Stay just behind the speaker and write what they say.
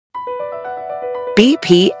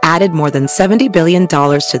BP added more than $70 billion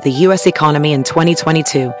to the U.S. economy in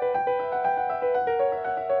 2022.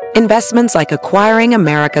 Investments like acquiring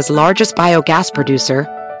America's largest biogas producer,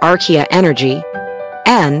 Archaea Energy,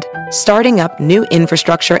 and starting up new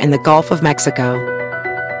infrastructure in the Gulf of Mexico.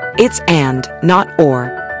 It's and, not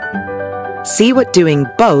or. See what doing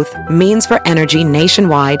both means for energy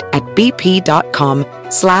nationwide at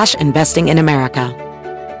bp.com/investing in America.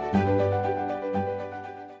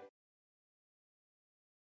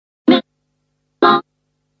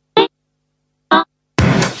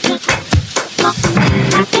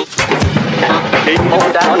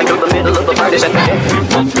 Down into the middle of the party center.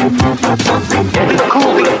 Getting the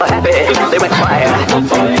cool and the happy, they went quiet.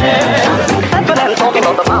 Happy and talking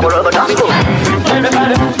about the power of the gospel.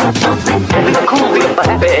 Getting the cool and the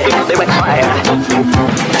happy, they went quiet.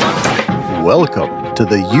 Welcome to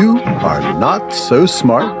the You Are Not So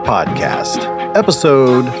Smart podcast,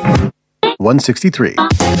 episode 163.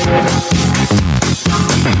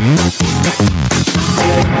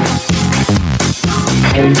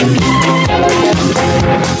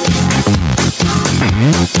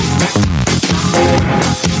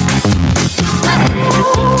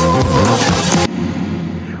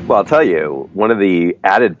 Well, I'll tell you, one of the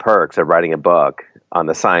added perks of writing a book on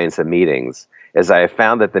the science of meetings is I have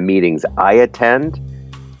found that the meetings I attend,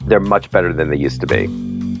 they're much better than they used to be.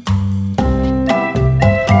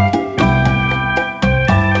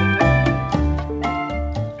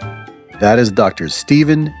 That is Dr.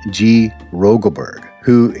 Stephen G. Rogelberg,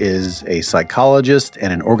 who is a psychologist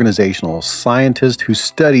and an organizational scientist who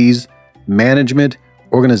studies management,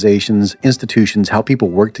 organizations, institutions, how people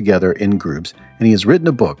work together in groups. And he has written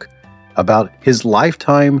a book about his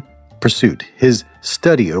lifetime pursuit, his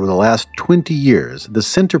study over the last 20 years, the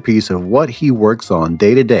centerpiece of what he works on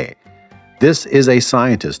day to day. This is a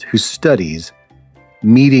scientist who studies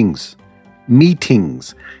meetings,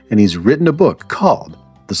 and he's written a book called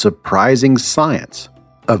The Surprising Science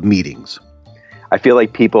of Meetings. I feel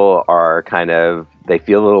like people are they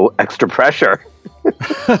feel a little extra pressure.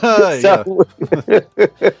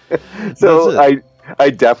 So I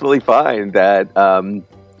definitely find that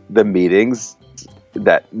the meetings,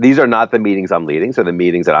 that these are not the meetings I'm leading, so the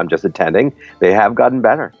meetings that I'm just attending, they have gotten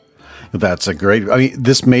better. That's a great,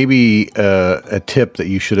 this may be a tip that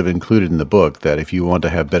you should have included in the book, that if you want to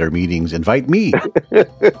have better meetings, invite me.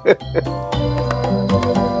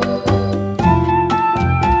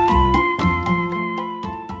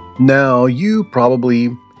 Now, you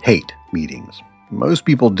probably hate meetings. Most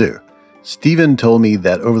people do. Stephen told me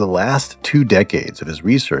that over the last 2 decades of his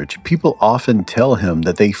research, people often tell him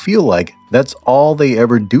that they feel like that's all they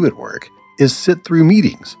ever do at work is sit through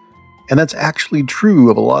meetings. And that's actually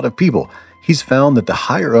true of a lot of people. He's found that the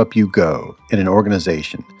higher up you go in an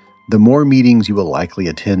organization, the more meetings you will likely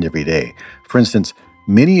attend every day. For instance,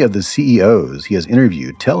 many of the CEOs he has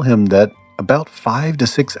interviewed tell him that about 5 to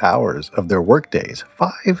 6 hours of their workdays,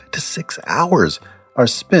 5 to 6 hours, are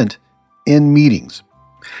spent in meetings.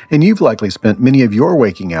 And you've likely spent many of your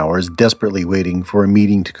waking hours desperately waiting for a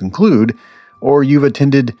meeting to conclude, or you've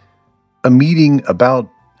attended a meeting about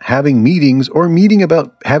having meetings, or a meeting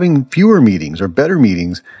about having fewer meetings or better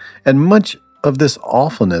meetings, and much of this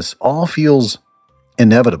awfulness all feels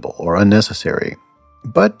inevitable or unnecessary.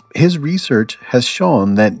 But his research has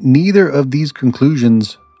shown that neither of these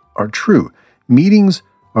conclusions are true. Meetings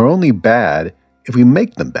are only bad if we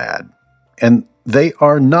make them bad, and they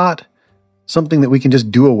are not something that we can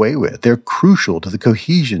just do away with. They're crucial to the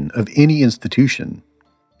cohesion of any institution.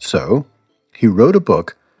 So, he wrote a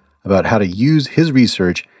book about how to use his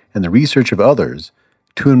research and the research of others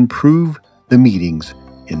to improve the meetings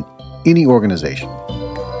in any organization.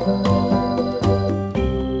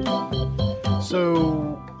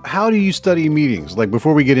 So, how do you study meetings? Like,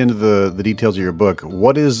 before we get into the details of your book,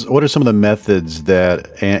 what are some of the methods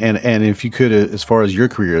that, and if you could, as far as your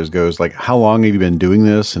career goes, like, how long have you been doing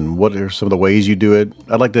this, and what are some of the ways you do it?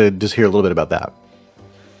 I'd like to just hear a little bit about that.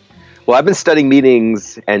 Well, I've been studying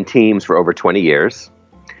meetings and teams for over 20 years.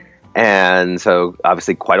 And so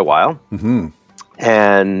obviously quite a while. Mm-hmm.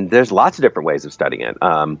 And there's lots of different ways of studying it.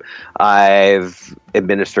 I've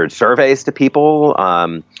administered surveys to people,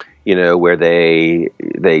 where they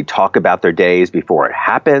talk about their days before it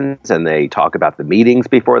happens, and they talk about the meetings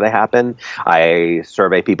before they happen. I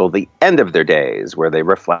survey people at the end of their days, where they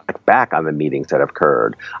reflect back on the meetings that have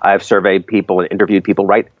occurred. I've surveyed people and interviewed people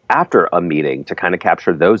right after a meeting to kind of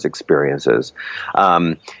capture those experiences.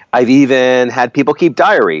 I've even had people keep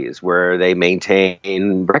diaries where they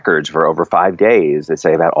maintain records for over 5 days. They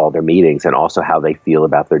say about all their meetings and also how they feel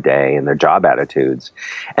about their day and their job attitudes.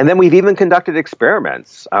 And then we've even conducted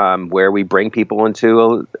experiments where we bring people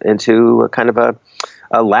into a kind of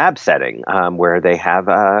a lab setting where they have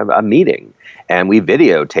a meeting. And we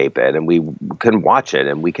videotape it and we can watch it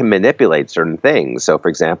and we can manipulate certain things. So, for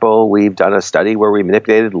example, we've done a study where we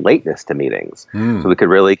manipulated lateness to meetings. So we could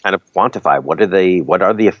really kind of quantify what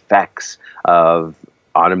are the effects on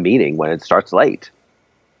a meeting when it starts late.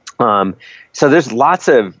 So there's lots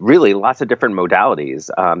of different modalities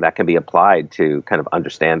that can be applied to kind of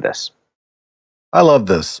understand this. I love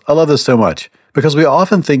this. I love this so much because we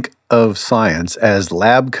often think of science as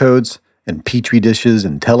lab coats and petri dishes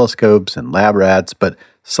and telescopes and lab rats, but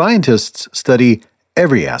scientists study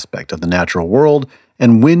every aspect of the natural world.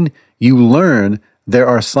 And when you learn there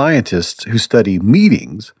are scientists who study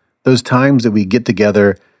meetings, those times that we get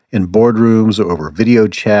together in boardrooms or over video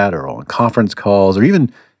chat or on conference calls or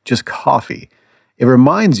even just coffee, it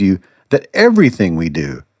reminds you that everything we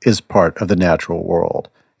do is part of the natural world.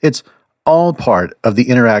 It's all part of the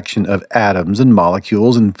interaction of atoms and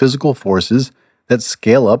molecules and physical forces that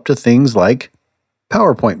scale up to things like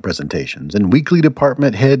PowerPoint presentations and weekly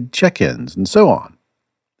department head check-ins and so on.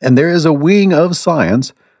 And there is a wing of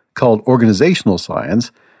science called organizational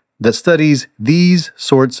science that studies these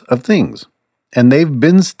sorts of things. And they've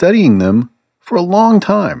been studying them for a long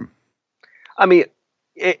time. I mean,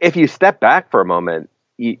 if you step back for a moment,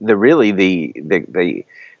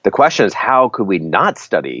 the question is, how could we not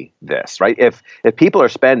study this, right? If people are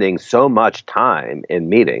spending so much time in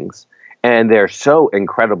meetings and they're so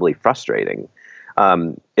incredibly frustrating,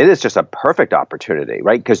 it is just a perfect opportunity,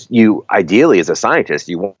 right? Because you, ideally, as a scientist,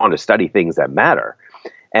 you want to study things that matter.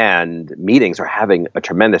 And meetings are having a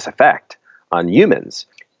tremendous effect on humans.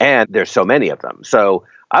 And there's so many of them. So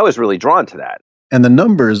I was really drawn to that. And the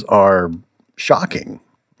numbers are shocking,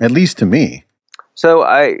 at least to me. So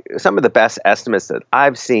some of the best estimates that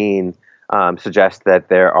I've seen suggest that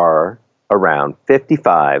there are around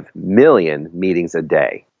 55 million meetings a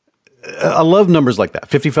day. I love numbers like that.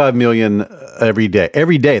 55 million every day.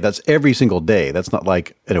 Every day. That's every single day. That's not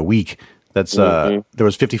like in a week. That's there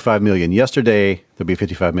was 55 million yesterday. There'll be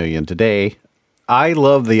 55 million today. I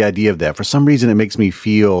love the idea of that. For some reason, it makes me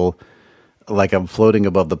feel like I'm floating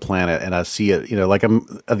above the planet, and I see it. Like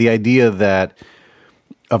the idea that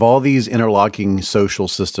of all these interlocking social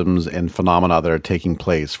systems and phenomena that are taking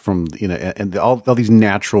place from and all these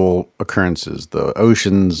natural occurrences, the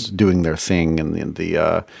oceans doing their thing,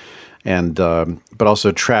 but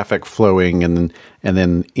also traffic flowing, and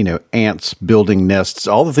then ants building nests.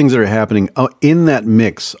 All the things that are happening in that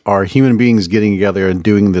mix are human beings getting together and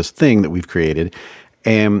doing this thing that we've created.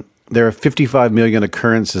 And there are 55 million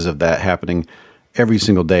occurrences of that happening every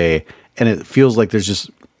single day. And it feels like there's just,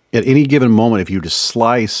 at any given moment, if you just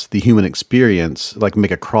slice the human experience, like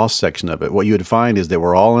make a cross section of it, what you would find is that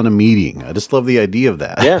we're all in a meeting. I just love the idea of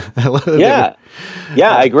that. Yeah.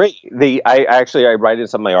 I agree. I write in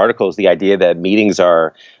some of my articles the idea that meetings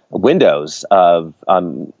are windows of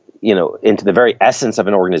into the very essence of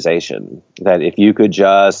an organization. That if you could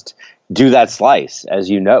just do that slice, as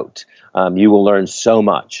you note, you will learn so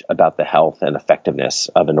much about the health and effectiveness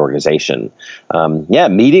of an organization.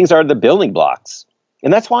 Meetings are the building blocks.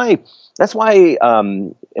 And that's why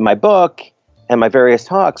in my book and my various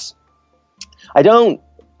talks, I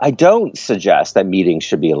don't suggest that meetings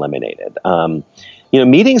should be eliminated.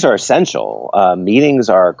 Meetings are essential. Meetings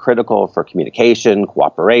are critical for communication,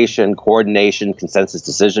 cooperation, coordination, consensus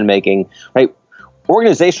decision making, right?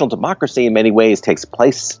 Organizational democracy in many ways takes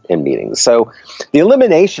place in meetings. So the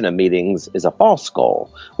elimination of meetings is a false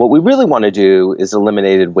goal. What we really want to do is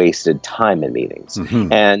eliminate wasted time in meetings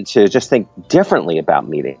and to just think differently about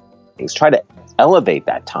meetings. Try to elevate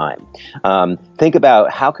that time. Think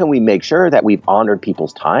about how can we make sure that we've honored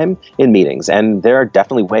people's time in meetings. And there are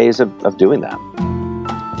definitely ways of doing that.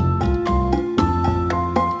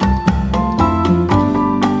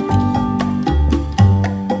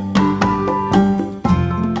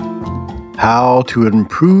 How to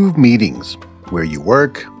improve meetings where you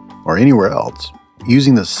work or anywhere else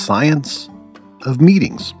using the science of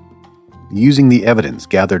meetings, using the evidence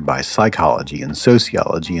gathered by psychology and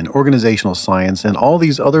sociology and organizational science and all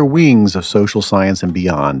these other wings of social science and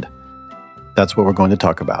beyond. That's what we're going to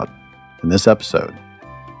talk about in this episode,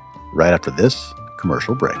 right after this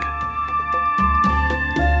commercial break.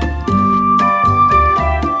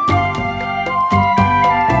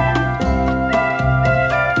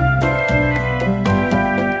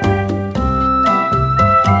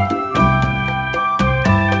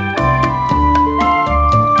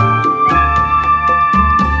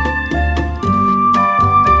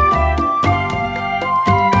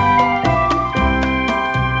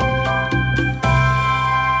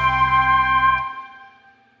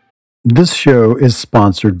 This show is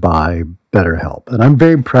sponsored by BetterHelp, and I'm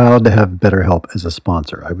very proud to have BetterHelp as a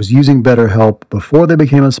sponsor. I was using BetterHelp before they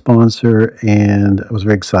became a sponsor, and I was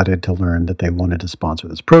very excited to learn that they wanted to sponsor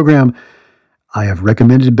this program. I have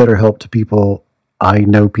recommended BetterHelp to people. I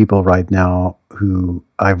know people right now who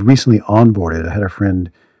I've recently onboarded. I had a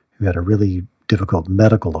friend who had a really difficult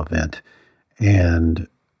medical event and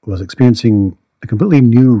was experiencing a completely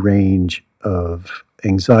new range of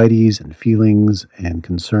anxieties and feelings and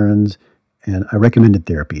concerns. And I recommended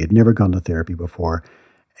therapy. I'd never gone to therapy before.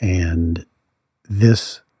 And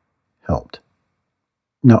this helped.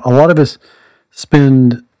 Now, a lot of us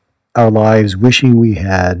spend our lives wishing we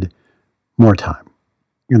had more time.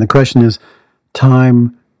 And the question is,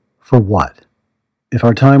 time for what? If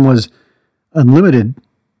our time was unlimited,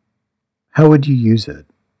 how would you use it?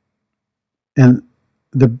 And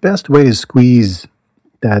the best way to squeeze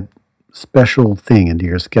that special thing into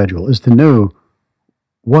your schedule is to know,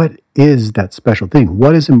 what is that special thing?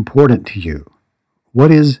 What is important to you?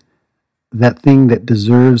 What is that thing that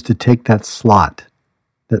deserves to take that slot,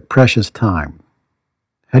 that precious time?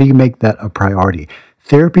 How do you make that a priority?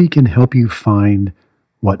 Therapy can help you find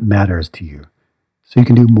what matters to you so you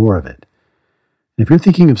can do more of it. And if you're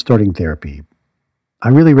thinking of starting therapy, I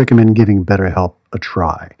really recommend giving BetterHelp a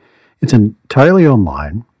try. It's entirely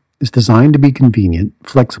online. It's designed to be convenient,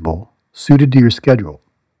 flexible, suited to your schedule.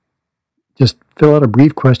 Just fill out a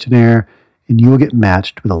brief questionnaire and you will get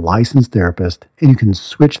matched with a licensed therapist, and you can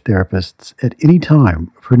switch therapists at any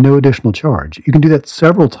time for no additional charge. You can do that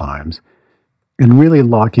several times and really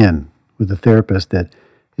lock in with a therapist that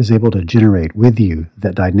is able to generate with you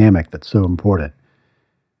that dynamic that's so important.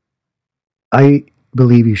 I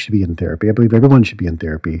believe you should be in therapy. I believe everyone should be in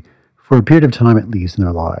therapy for a period of time at least in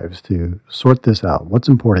their lives to sort this out. What's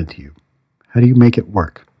important to you? How do you make it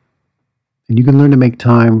work? And you can learn to make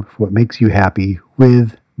time for what makes you happy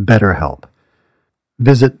with BetterHelp.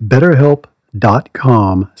 Visit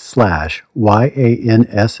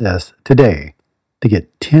betterhelp.com/YANSS today to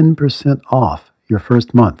get 10% off your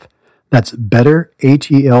first month. That's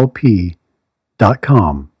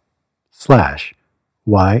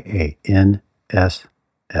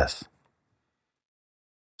betterhelp.com/YANSS.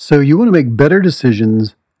 So you want to make better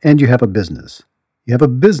decisions and you have a business. You have a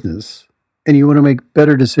business and you want to make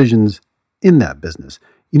better decisions in that business.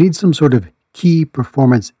 You need some sort of key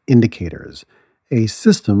performance indicators, a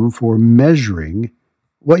system for measuring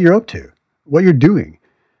what you're up to, what you're doing,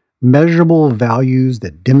 measurable values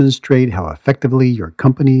that demonstrate how effectively your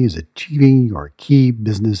company is achieving your key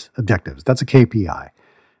business objectives. That's a KPI.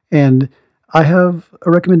 And I have a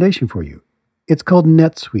recommendation for you. It's called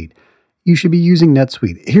NetSuite. You should be using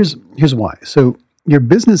NetSuite. Here's why. So your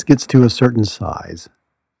business gets to a certain size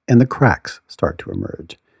and the cracks start to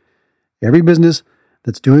emerge. Every business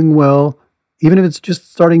that's doing well, even if it's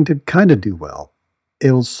just starting to kind of do well,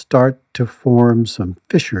 it'll start to form some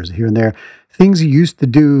fissures here and there. Things you used to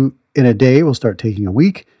do in a day will start taking a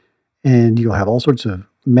week, and you'll have all sorts of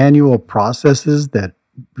manual processes that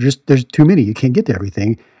there's too many. You can't get to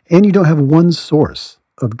everything, and you don't have one source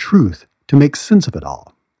of truth to make sense of it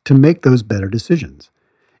all, to make those better decisions.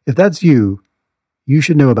 If that's you, you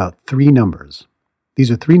should know about 3 numbers.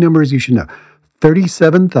 These are 3 numbers you should know: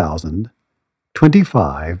 37,000,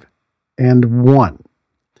 25, and 1.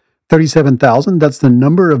 37,000, that's the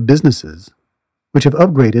number of businesses which have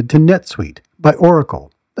upgraded to NetSuite by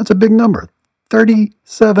Oracle. That's a big number,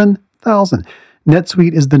 37,000.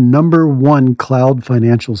 NetSuite is the #1 cloud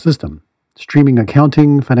financial system, streaming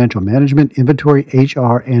accounting, financial management, inventory,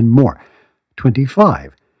 HR, and more.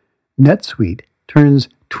 25. NetSuite turns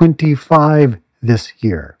 25 this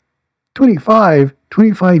year. 25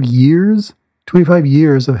 years? 25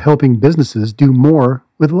 years of helping businesses do more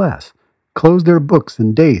with less, close their books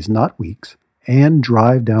in days, not weeks, and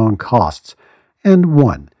drive down costs. And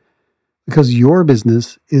 1, because your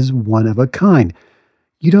business is one of a kind.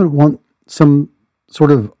 You don't want some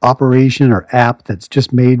sort of operation or app that's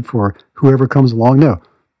just made for whoever comes along. No,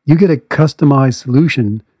 you get a customized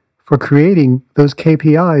solution for creating those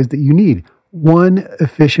KPIs that you need. One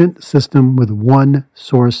efficient system with one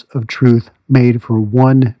source of truth made for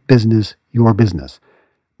one business, your business.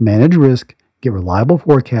 Manage risk, get reliable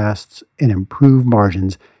forecasts, and improve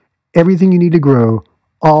margins. Everything you need to grow,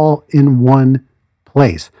 all in one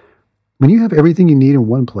place. When you have everything you need in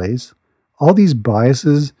one place, all these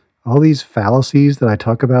biases, all these fallacies that I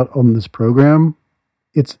talk about on this program,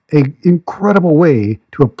 it's an incredible way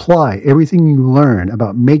to apply everything you learn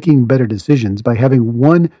about making better decisions by having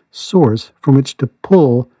one source from which to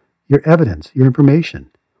pull your evidence, your information.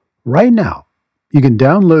 Right now, you can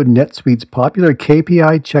download NetSuite's popular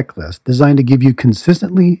KPI checklist designed to give you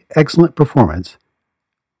consistently excellent performance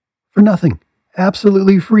for nothing.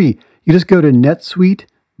 Absolutely free. You just go to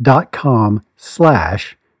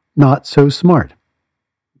netsuite.com/notsosmart.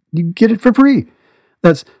 You get it for free.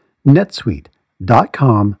 That's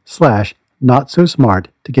netsuite.com/notsosmart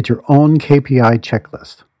to get your own KPI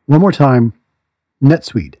checklist. One more time,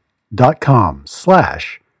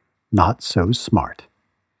 netsuite.com/notsosmart.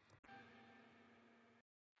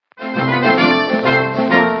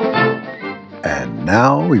 And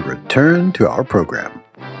now we return to our program.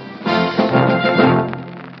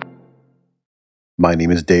 My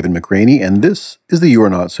name is David McRaney, and this is the You Are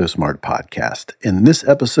Not So Smart podcast. In this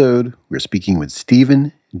episode, we're speaking with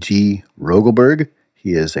Stephen G. Rogelberg.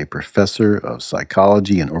 He is a professor of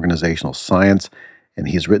psychology and organizational science, and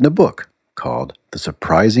he has written a book called The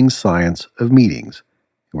Surprising Science of Meetings.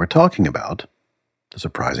 And we're talking about the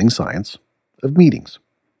surprising science of meetings.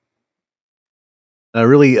 I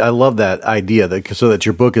love that idea so that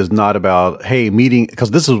your book is not about, hey, meeting,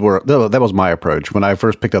 because this is where, that was my approach. When I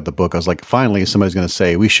first picked up the book, I was like, finally, somebody's going to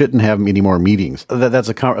say, we shouldn't have any more meetings. That's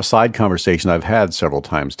a side conversation I've had several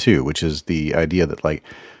times too, which is the idea that like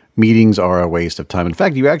meetings are a waste of time. In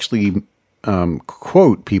fact, you actually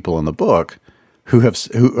quote people in the book who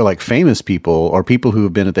are like famous people or people who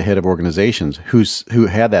have been at the head of organizations who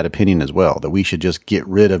had that opinion as well, that we should just get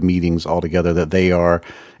rid of meetings altogether, that they are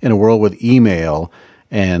in a world with email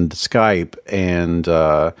and Skype and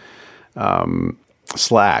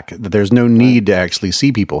Slack, that there's no need to actually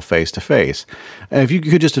see people face to face. And if you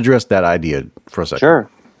could just address that idea for a second. Sure.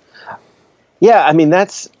 Yeah, I mean,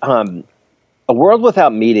 that's a world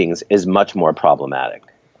without meetings is much more problematic.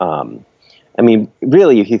 I mean,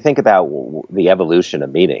 really, if you think about the evolution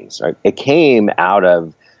of meetings, right, it came out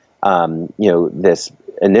of, this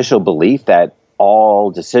initial belief that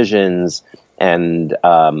all decisions and,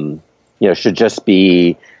 should just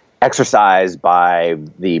be exercised by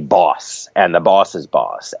the boss and the boss's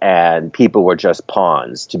boss, and people were just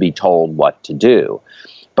pawns to be told what to do.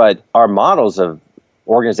 But our models of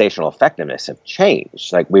organizational effectiveness have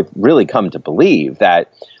changed. Like, we've really come to believe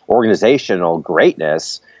that organizational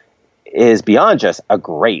greatness is beyond just a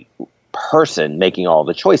great person making all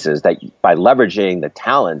the choices, that by leveraging the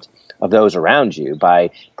talent of those around you, by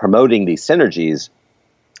promoting these synergies,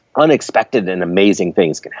 unexpected and amazing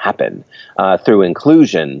things can happen. Through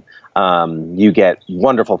inclusion, you get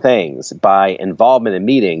wonderful things. By involvement in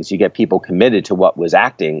meetings, you get people committed to what was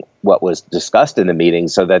discussed in the meeting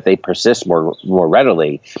so that they persist more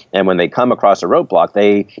readily. And when they come across a roadblock,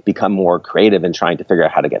 they become more creative in trying to figure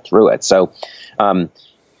out how to get through it. So,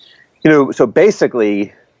 so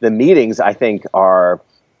basically, the meetings, I think,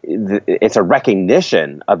 it's a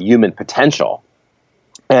recognition of human potential.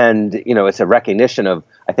 And, it's a recognition of,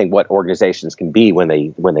 I think, what organizations can be when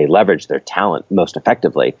they leverage their talent most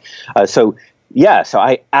effectively. So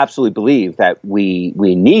I absolutely believe that we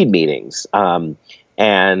need meetings, and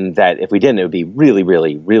that if we didn't, it would be really,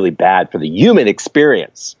 really, really bad for the human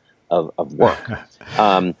experience of work.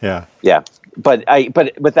 Yeah. But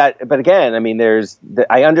again, I mean,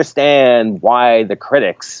 I understand why the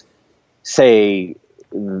critics say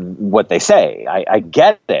what they say. I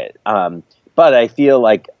get it. But I feel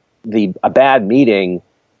like a bad meeting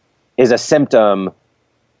is a symptom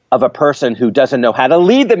of a person who doesn't know how to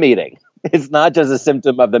lead the meeting. It's not just a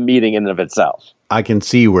symptom of the meeting in and of itself. I can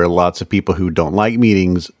see where lots of people who don't like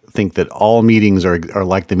meetings think that all meetings are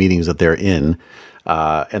like the meetings that they're in.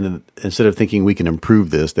 And then instead of thinking we can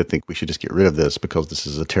improve this, they think we should just get rid of this because this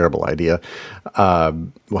is a terrible idea.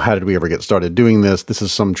 Well, how did we ever get started doing this? This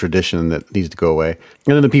is some tradition that needs to go away.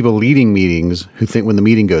 And then the people leading meetings who think when the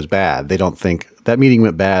meeting goes bad, they don't think that meeting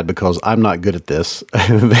went bad because I'm not good at this.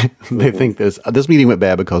 They think this meeting went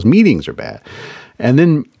bad because meetings are bad. And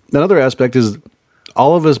then another aspect is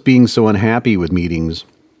all of us being so unhappy with meetings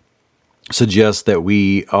suggests that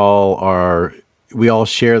we all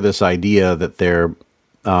share this idea that they're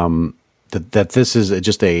that this is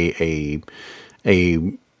just an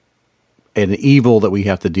evil that we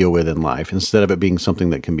have to deal with in life instead of it being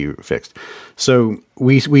something that can be fixed. So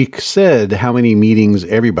we said how many meetings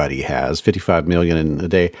everybody has, 55 million in a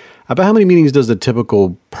day. About how many meetings does a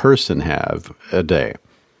typical person have a day?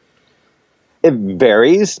 It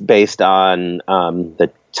varies based on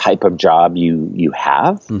the type of job you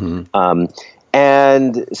have. Mm-hmm.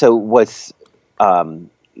 And so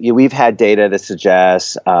we've had data that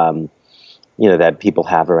suggests, that people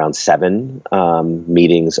have around 7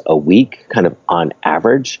 meetings a week, kind of on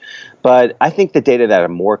average. But I think the data that are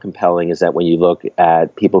more compelling is that when you look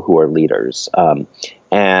at people who are leaders,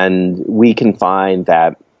 and we can find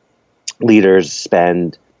that leaders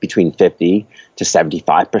spend between 50 to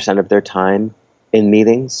 75% of their time in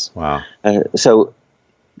meetings. Wow. So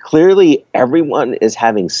clearly everyone is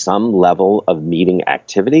having some level of meeting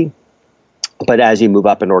activity. But as you move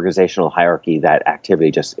up an organizational hierarchy, that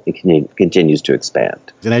activity just continues to expand.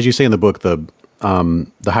 And as you say in the book, the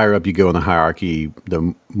higher up you go in the hierarchy,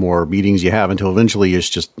 the more meetings you have, until eventually it's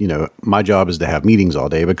just, my job is to have meetings all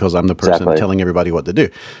day because I'm the person telling everybody what to do,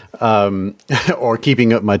 or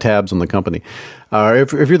keeping up my tabs on the company.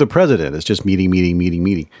 If you're the president, it's just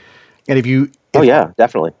meeting. And yeah,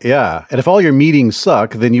 definitely. Yeah. And if all your meetings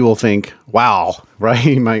suck, then you will think, wow,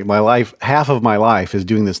 right? My life, half of my life is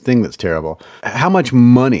doing this thing that's terrible. How much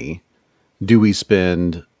money do we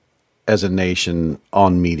spend as a nation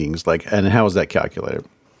on meetings? And how is that calculated?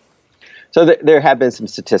 So there have been some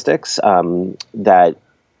statistics that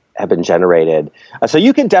have been generated. So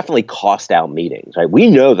you can definitely cost out meetings, right? We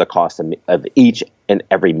know the cost of each and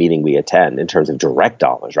every meeting we attend in terms of direct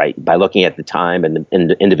dollars, right? By looking at the time and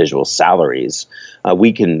the individual salaries,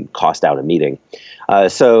 we can cost out a meeting.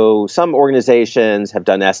 So some organizations have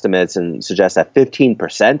done estimates and suggest that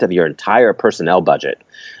 15% of your entire personnel budget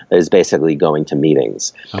is basically going to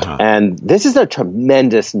meetings. And this is a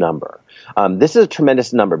tremendous number. This is a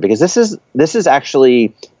tremendous number because this is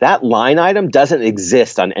actually, that line item doesn't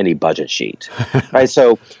exist on any budget sheet, right?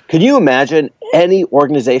 So could you imagine any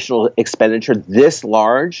organizational expenditure this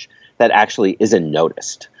large that actually isn't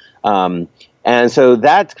noticed? And so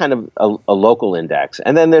that's kind of a local index.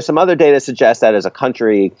 And then there's some other data that suggests that as a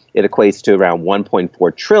country, it equates to around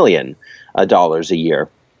 $1.4 trillion a year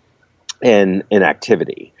in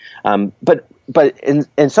activity. But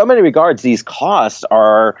in so many regards, these costs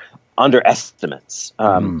are underestimates.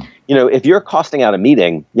 If you're costing out a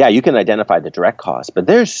meeting, yeah, you can identify the direct costs, but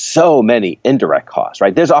there's so many indirect costs,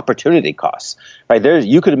 right? There's opportunity costs, right?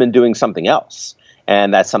 You could have been doing something else,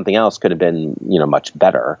 and that something else could have been, much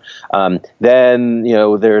better. Then,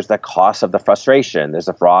 there's the cost of the frustration. There's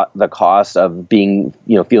the cost of being,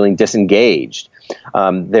 feeling disengaged.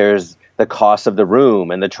 There's the cost of the room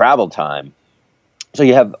and the travel time.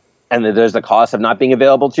 And then there's the cost of not being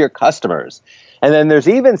available to your customers. And then there's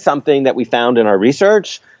even something that we found in our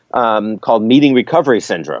research called meeting recovery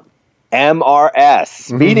syndrome,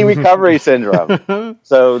 MRS, meeting recovery syndrome.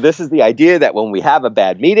 So this is the idea that when we have a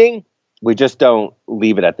bad meeting, we just don't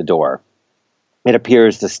leave it at the door. It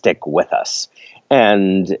appears to stick with us,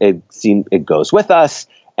 and it goes with us,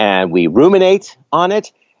 and we ruminate on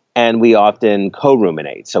it, and we often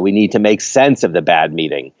co-ruminate. So we need to make sense of the bad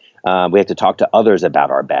meeting. We have to talk to others about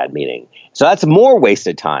our bad meeting. So that's more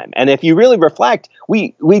wasted time. And if you really reflect,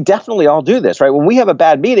 we definitely all do this, right? When we have a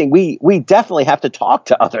bad meeting, we definitely have to talk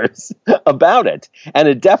to others about it. And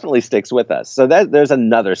it definitely sticks with us. So there's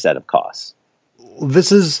another set of costs.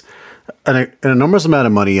 This is an enormous amount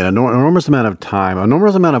of money and an enormous amount of time, an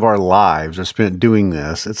enormous amount of our lives are spent doing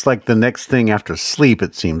this. It's like the next thing after sleep,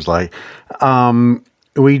 it seems like.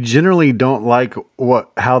 We generally don't like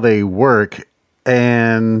how they work,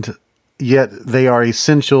 and yet they are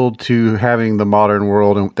essential to having the modern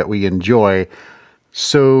world that we enjoy.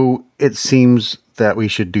 So it seems that we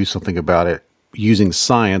should do something about it using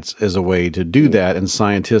science as a way to do that. And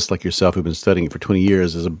scientists like yourself who've been studying it for 20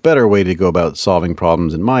 years is a better way to go about solving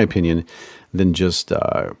problems, in my opinion, than just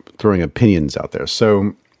throwing opinions out there.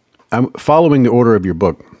 So I'm following the order of your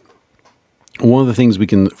book. One of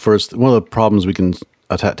the problems we can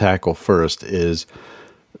tackle first is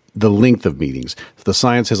the length of meetings. The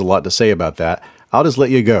science has a lot to say about that. I'll just let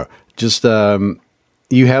you go. Just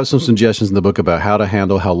you have some suggestions in the book about how to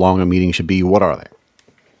handle how long a meeting should be. What are they?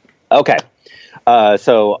 Okay.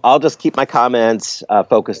 So I'll just keep my comments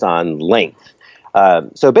focused on length.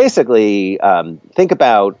 So basically, think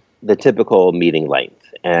about the typical meeting length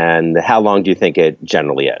and how long do you think it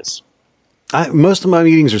generally is? Most of my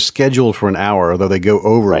meetings are scheduled for an hour, although they go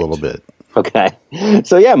over a little bit. Okay.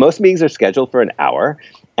 So yeah, most meetings are scheduled for an hour.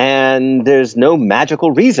 And there's no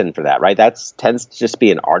magical reason for that, right? That tends to just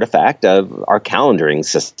be an artifact of our calendaring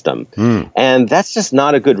system. And that's just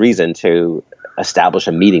not a good reason to establish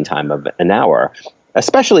a meeting time of an hour,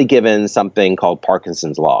 especially given something called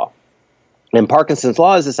Parkinson's Law. And Parkinson's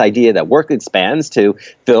Law is this idea that work expands to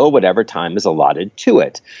fill whatever time is allotted to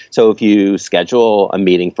it. So if you schedule a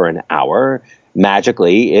meeting for an hour,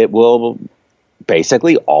 magically it will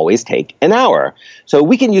basically always take an hour. So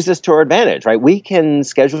we can use this to our advantage, right? We can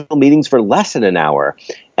schedule meetings for less than an hour.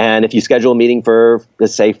 And if you schedule a meeting for,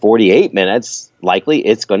 let's say, 48 minutes, likely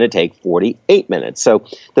it's going to take 48 minutes. So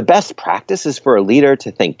the best practice is for a leader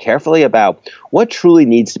to think carefully about what truly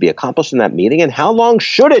needs to be accomplished in that meeting and how long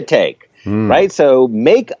should it take, right? So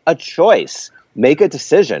make a choice, make a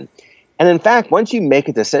decision. And in fact, once you make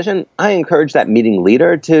a decision, I encourage that meeting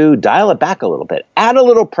leader to dial it back a little bit, add a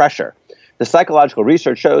little pressure. the psychological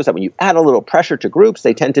research shows that when you add a little pressure to groups,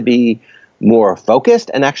 they tend to be more focused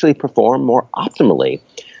and actually perform more optimally.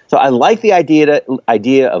 So I like the idea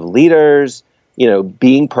of leaders,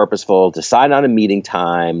 being purposeful, decide on a meeting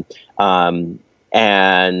time,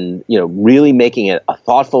 and really making it a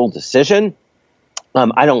thoughtful decision.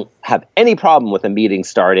 I don't have any problem with a meeting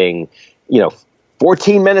starting,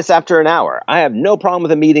 14 minutes after an hour. I have no problem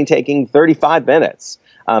with a meeting taking 35 minutes.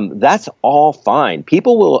 That's all fine.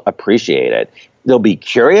 People will appreciate it. They'll be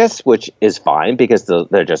curious, which is fine because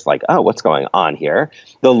they're just like, oh, what's going on here?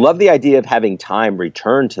 They'll love the idea of having time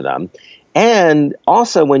returned to them. And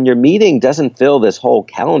also, when your meeting doesn't fill this whole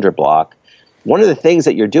calendar block, one of the things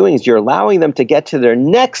that you're doing is you're allowing them to get to their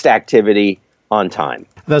next activity on time.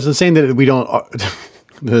 That's insane that we don't...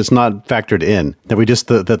 That's not factored in. That we just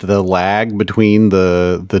the lag between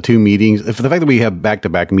the two meetings. If the fact that we have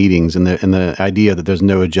back-to-back meetings and the idea that there's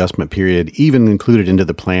no adjustment period even included into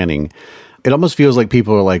the planning, it almost feels like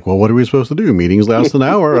people are like, well, what are we supposed to do? Meetings last an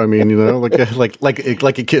hour. I mean, like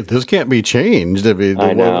a kid. This can't be changed.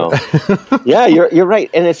 I know. Yeah, you're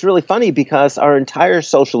right, and it's really funny because our entire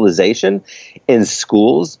socialization in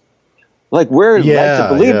schools. Like, we're led to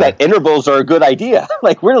believe that intervals are a good idea.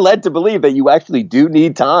 Like, we're led to believe that you actually do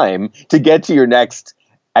need time to get to your next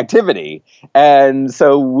activity. And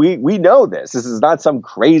so we know this. This is not some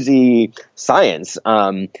crazy science.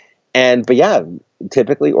 But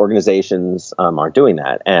typically organizations are doing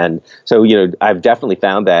that. And so, I've definitely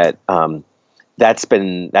found that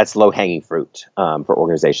that's low-hanging fruit for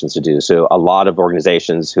organizations to do. So a lot of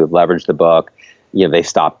organizations who have leveraged the book, they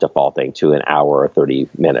stopped defaulting to an hour or 30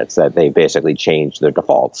 minutes, that they basically changed their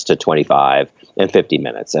defaults to 25 and 50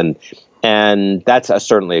 minutes. And that's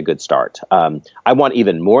certainly a good start. I want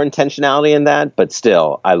even more intentionality in that, but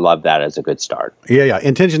still, I love that as a good start. Yeah.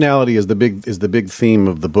 Intentionality is the big theme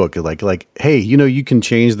of the book. Like, hey, you can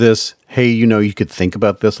change this. Hey, you could think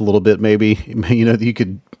about this a little bit, maybe. You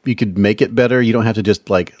could make it better. You don't have to just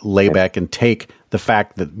lay back and take the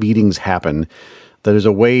fact that meetings happen. There's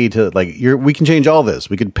a way to we can change all this.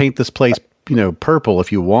 We could paint this place, purple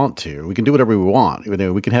if you want to. We can do whatever we want.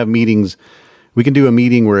 We can have meetings. We can do a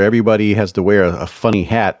meeting where everybody has to wear a funny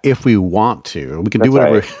hat if we want to. We can do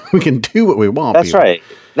whatever. Right. We can do what we want. That's right.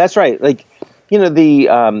 That's right.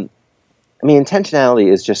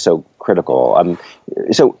 Intentionality is just so critical.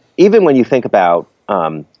 So even when you think about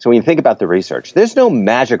the research, there's no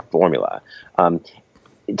magic formula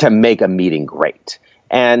to make a meeting great.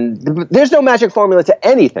 And there's no magic formula to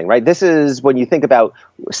anything, right? This is when you think about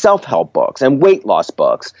self-help books and weight loss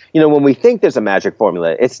books. When we think there's a magic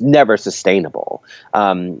formula, it's never sustainable.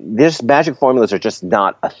 These magic formulas are just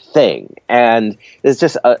not a thing. And this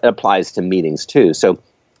just applies to meetings too. So,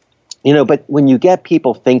 but when you get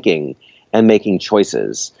people thinking and making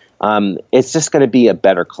choices, it's just going to be a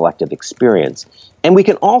better collective experience. And we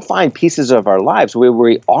can all find pieces of our lives where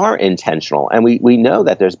we are intentional, and we know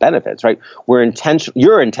that there's benefits, right? You're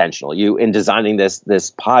intentional, in designing this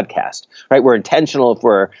podcast, right? We're intentional if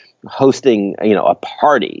we're hosting, a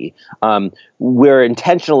party. We're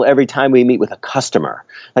intentional every time we meet with a customer.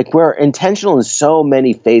 We're intentional in so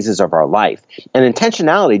many phases of our life. And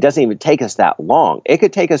intentionality doesn't even take us that long. It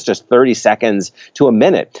could take us just 30 seconds to a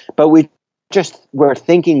minute, but we're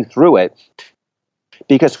thinking through it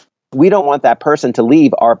because we don't want that person to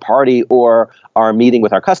leave our party or our meeting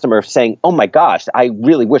with our customer saying, oh my gosh, I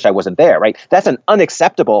really wish I wasn't there, right? That's an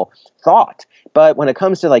unacceptable thought. But when it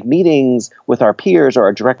comes to meetings with our peers or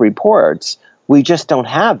our direct reports, we just don't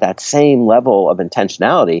have that same level of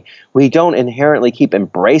intentionality. We don't inherently keep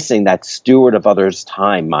embracing that steward of others'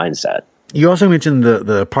 time mindset. You also mentioned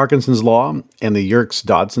the Parkinson's law and the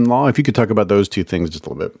Yerkes-Dodson law. If you could talk about those two things just a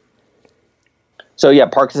little bit. So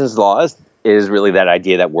Parkinson's law is really that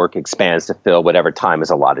idea that work expands to fill whatever time is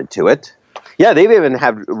allotted to it. Yeah, they've even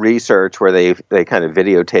had research where they kind of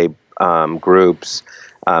videotape groups'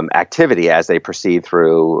 activity as they proceed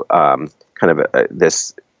through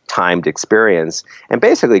this timed experience. And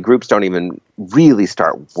basically, groups don't even really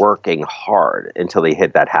start working hard until they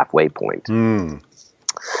hit that halfway point.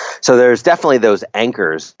 So there's definitely those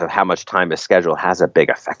anchors of how much time a schedule has a big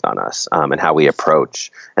effect on us and how we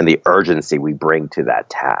approach and the urgency we bring to that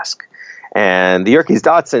task. And the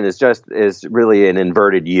Yerkes-Dodson is really an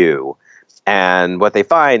inverted U. And what they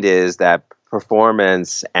find is that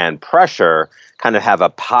performance and pressure kind of have a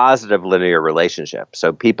positive linear relationship.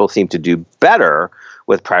 So people seem to do better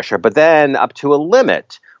with pressure, but then up to a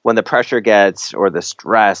limit, when the pressure gets, or the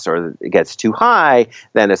stress, or it gets too high,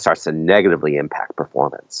 then it starts to negatively impact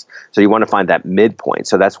performance. So you want to find that midpoint.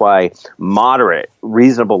 So that's why moderate,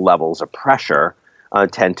 reasonable levels of pressure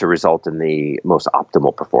tend to result in the most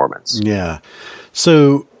optimal performance. Yeah.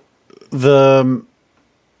 So There's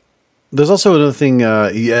also another thing.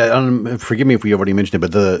 Forgive me if we already mentioned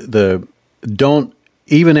it, but the don't,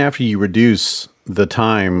 even after you reduce the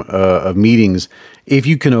time of meetings, if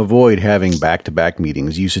you can avoid having back-to-back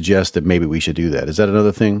meetings, you suggest that maybe we should do that. Is that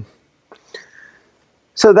another thing?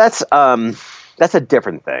 So that's a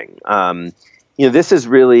different thing. This is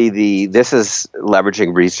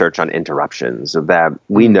leveraging research on interruptions. That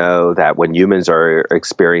we know that when humans are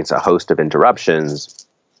experiencing a host of interruptions,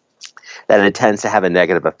 that it tends to have a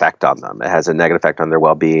negative effect on them. It has a negative effect on their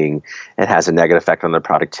well-being. It has a negative effect on their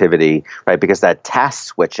productivity, right? Because that task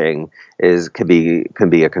switching can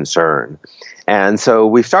be a concern. And so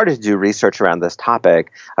we've started to do research around this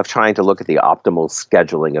topic of trying to look at the optimal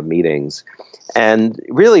scheduling of meetings. And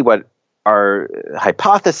really what our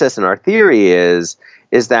hypothesis and our theory is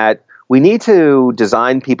that we need to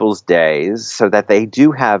design people's days so that they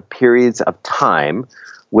do have periods of time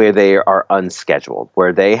where they are unscheduled,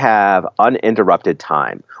 where they have uninterrupted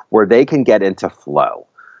time, where they can get into flow,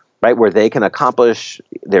 right? Where they can accomplish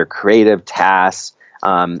their creative tasks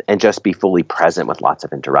and just be fully present with lots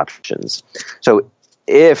of interruptions. So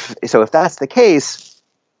if that's the case,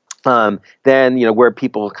 then where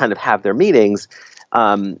people kind of have their meetings,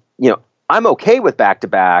 I'm okay with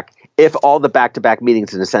back-to-back if all the back-to-back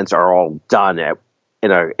meetings, in a sense, are all done in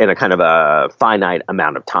a kind of a finite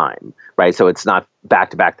amount of time, right? So it's not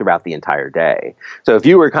back-to-back throughout the entire day. So if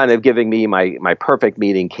you were kind of giving me my perfect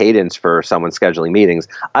meeting cadence for someone scheduling meetings,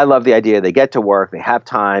 I love the idea they get to work, they have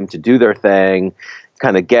time to do their thing,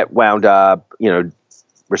 kind of get wound up,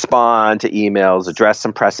 respond to emails, address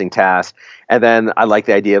some pressing tasks. And then I like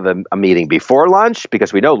the idea of a meeting before lunch,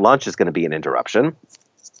 because we know lunch is going to be an interruption.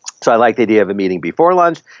 So I like the idea of a meeting before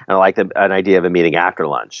lunch, and I like an idea of a meeting after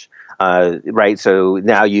lunch. Right. So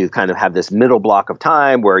now you kind of have this middle block of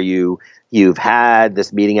time where you've had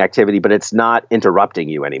this meeting activity, but it's not interrupting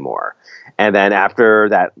you anymore. And then after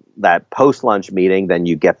that post-lunch meeting, then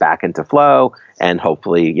you get back into flow and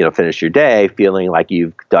hopefully, finish your day feeling like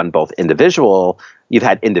you've done both you've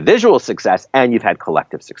had individual success and you've had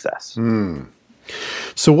collective success.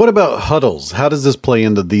 So what about huddles? How does this play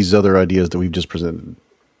into these other ideas that we've just presented?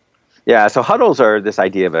 Yeah, so huddles are this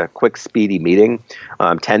idea of a quick, speedy meeting,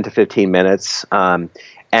 10 to 15 minutes.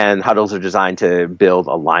 And huddles are designed to build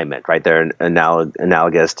alignment, right? They're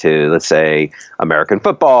analogous to, let's say, American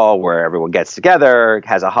football, where everyone gets together,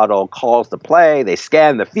 has a huddle, calls the play, they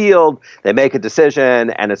scan the field, they make a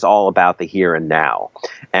decision, and it's all about the here and now.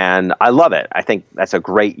 And I love it. I think that's a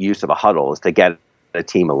great use of a huddle, is to get a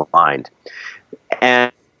team aligned.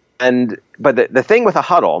 But the thing with a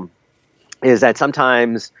huddle is that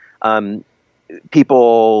sometimes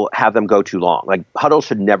people have them go too long. Like, huddles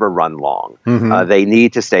should never run long. They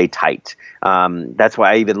need to stay tight. That's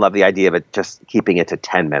why I even love the idea of it just keeping it to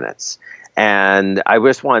 10 minutes. And I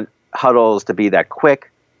just want huddles to be that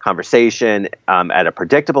quick conversation at a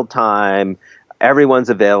predictable time. Everyone's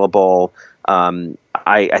available.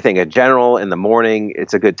 I think in general in the morning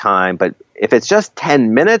it's a good time, but if it's just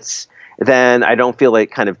 10 minutes, then I don't feel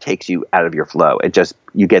it kind of takes you out of your flow.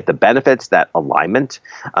 You get the benefits, that alignment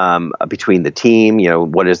between the team,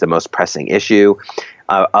 what is the most pressing issue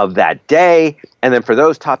of that day. And then for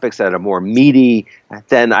those topics that are more meaty,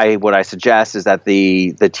 then what I suggest is that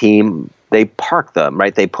the team, they park them,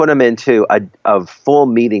 right? They put them into a full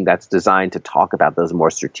meeting that's designed to talk about those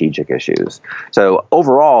more strategic issues. So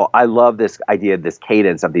overall, I love this idea of this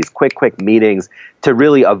cadence of these quick meetings to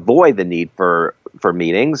really avoid the need for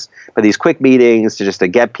meetings, but these quick meetings to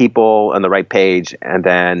get people on the right page, and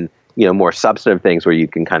then more substantive things where you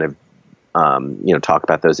can kind of talk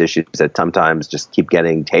about those issues that sometimes just keep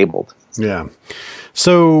getting tabled. Yeah.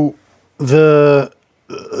 So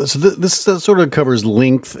this sort of covers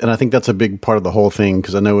length, and I think that's a big part of the whole thing,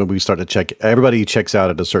 because I know when we start to check, everybody checks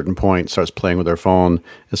out at a certain point, starts playing with their phone,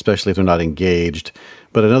 especially if they're not engaged.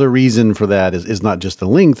 But another reason for that is not just the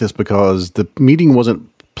length, is because the meeting wasn't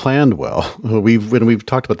planned well. We've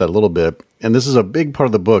talked about that a little bit, and this is a big part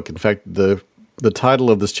of the book. In fact, the title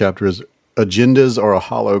of this chapter is "Agendas Are a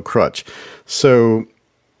Hollow Crutch." So,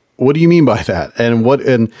 what do you mean by that? And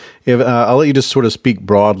if I'll let you just sort of speak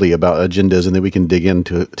broadly about agendas, and then we can dig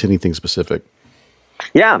into anything specific.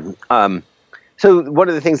 Yeah. So one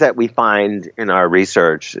of the things that we find in our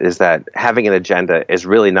research is that having an agenda is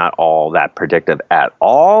really not all that predictive at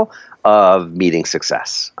all of meeting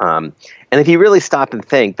success. And if you really stop and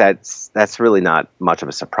think, that's really not much of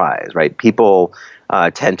a surprise, right? People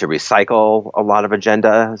tend to recycle a lot of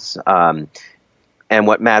agendas. And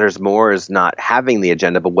what matters more is not having the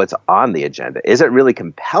agenda, but what's on the agenda. Is it really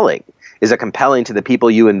compelling? Is it compelling to the people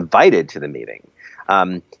you invited to the meeting?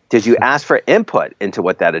 Did you ask for input into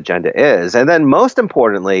what that agenda is? And then most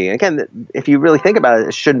importantly, again, if you really think about it,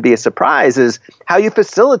 it shouldn't be a surprise, is how you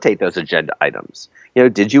facilitate those agenda items.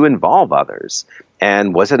 Did you involve others?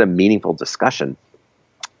 And was it a meaningful discussion?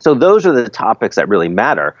 So those are the topics that really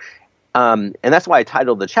matter. And that's why I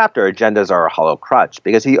titled the chapter, Agendas Are a Hollow Crutch,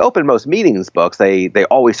 because if you open most meetings books, they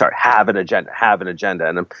always start, have an agenda.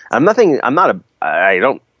 And I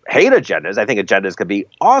don't hate agendas. I think agendas could be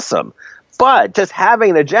awesome. But just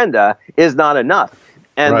having an agenda is not enough.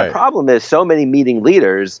 And the problem is so many meeting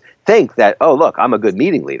leaders think that, oh, look, I'm a good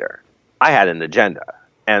meeting leader. I had an agenda.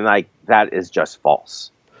 And that is just false.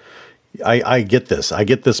 I get this. I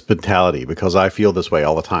get this mentality because I feel this way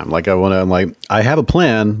all the time. I have a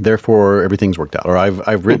plan, therefore everything's worked out. Or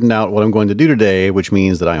I've written out what I'm going to do today, which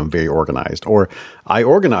means that I am very organized. Or I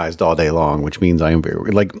organized all day long, which means I am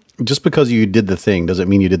very, just because you did the thing doesn't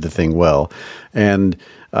mean you did the thing well. And,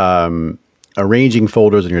 arranging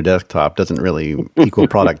folders on your desktop doesn't really equal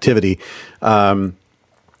productivity.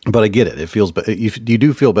 But I get it. It feels, you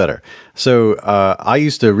do feel better. So I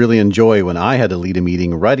used to really enjoy when I had to lead a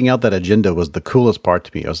meeting. Writing out that agenda was the coolest part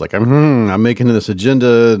to me. I was like, I'm making this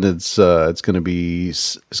agenda, and it's going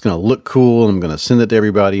to look cool, and I'm going to send it to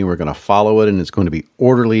everybody, and we're going to follow it, and it's going to be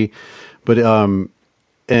orderly. But it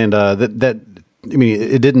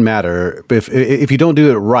didn't matter. If you don't do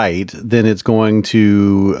it right, then it's going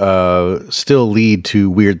to still lead to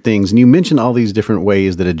weird things. And you mentioned all these different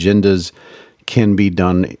ways that agendas can be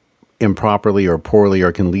done improperly or poorly,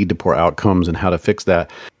 or can lead to poor outcomes, and how to fix that.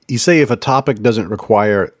 You say if a topic doesn't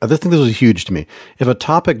require, I think this was huge to me, if a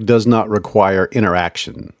topic does not require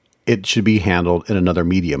interaction, it should be handled in another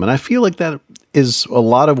medium. And I feel like that is a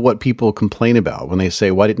lot of what people complain about when they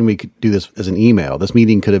say, why didn't we do this as an email? This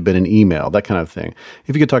meeting could have been an email, that kind of thing.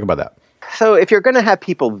 If you could talk about that. So if you're going to have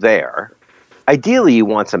people there, ideally you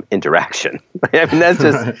want some interaction. I mean, that's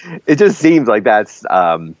just, it just seems like that's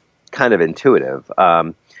kind of intuitive.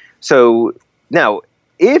 So now,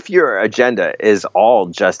 if your agenda is all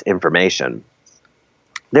just information,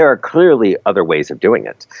 there are clearly other ways of doing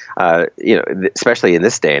it. Especially in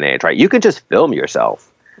this day and age, right? You can just film yourself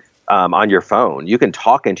on your phone. You can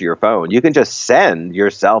talk into your phone. You can just send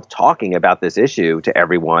yourself talking about this issue to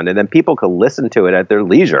everyone, and then people can listen to it at their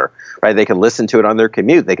leisure, right? They can listen to it on their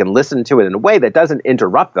commute. They can listen to it in a way that doesn't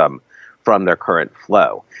interrupt them from their current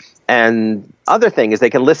flow. And other thing is they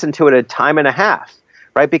can listen to it a time and a half,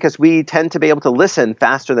 right? Because we tend to be able to listen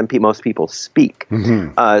faster than most people speak.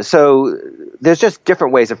 Mm-hmm. So there's just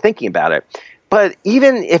different ways of thinking about it. But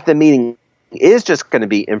even if the meeting is just going to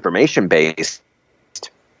be information-based,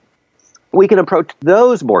 we can approach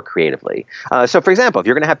those more creatively. So for example, if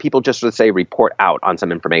you're going to have people just, let's say, report out on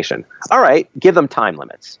some information, all right, give them time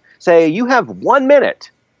limits. Say you have 1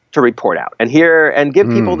 minute to report out, and give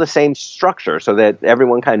people the same structure so that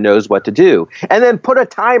everyone kind of knows what to do. And then put a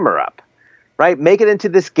timer up, right? Make it into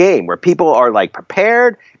this game where people are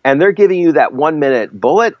prepared, and they're giving you that 1 minute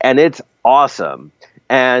bullet, and it's awesome.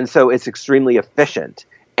 And so it's extremely efficient,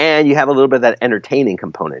 and you have a little bit of that entertaining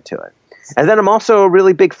component to it. And then I'm also a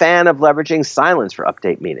really big fan of leveraging silence for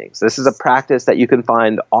update meetings. This is a practice that you can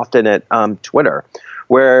find often at Twitter,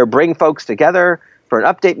 where bring folks together for an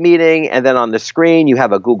update meeting, and then on the screen you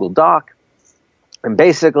have a Google Doc. And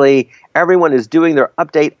basically, everyone is doing their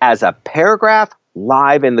update as a paragraph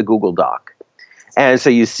live in the Google Doc. And so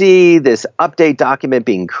you see this update document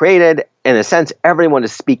being created. In a sense, everyone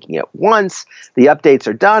is speaking at once. The updates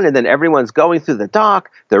are done, and then everyone's going through the doc.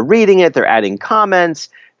 They're reading it. They're adding comments.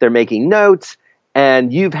 They're making notes.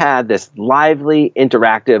 And you've had this lively,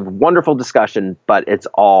 interactive, wonderful discussion, but it's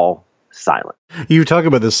all silent. You talk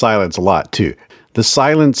about this silence a lot, too. The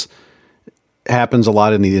silence happens a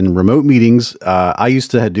lot in remote meetings. I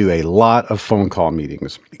used to do a lot of phone call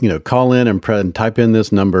meetings. Call in and type in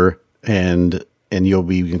this number, and you'll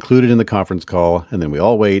be included in the conference call. And then we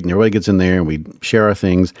all wait, and everybody gets in there, and we share our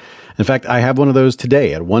things. In fact, I have one of those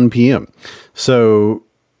today at 1 p.m. So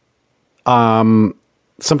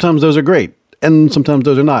sometimes those are great, and sometimes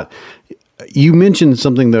those are not. You mentioned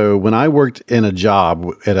something, though. When I worked in a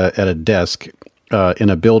job at a desk in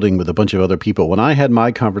a building with a bunch of other people, when I had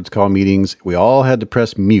my conference call meetings, we all had to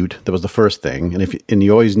press mute. That was the first thing. And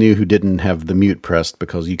you always knew who didn't have the mute pressed,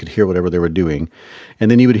 because you could hear whatever they were doing.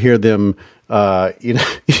 And then you would hear them, you'd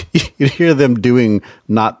hear them doing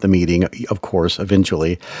not the meeting, of course,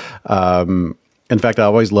 eventually. In fact, I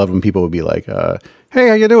always loved when people would be like, hey,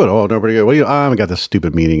 how you doing? Oh, nobody good. Well, I got this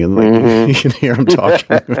stupid meeting. And you can hear them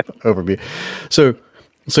talking over me. So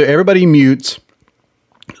everybody mutes.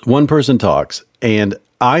 One person talks. And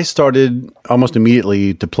I started almost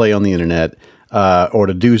immediately to play on the internet or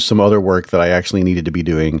to do some other work that I actually needed to be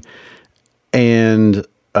doing. And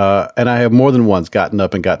I have more than once gotten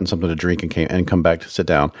up and gotten something to drink and come back to sit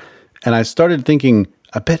down. And I started thinking,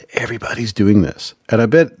 I bet everybody's doing this. And I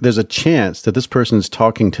bet there's a chance that this person is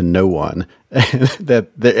talking to no one, that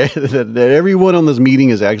everyone on this meeting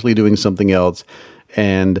is actually doing something else.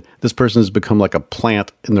 And this person has become like a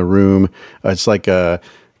plant in the room. It's like a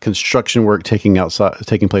construction work taking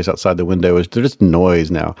place outside the window. There's just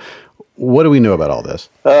noise now. What do we know about all this?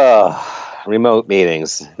 Remote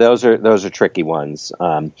meetings. Those are tricky ones.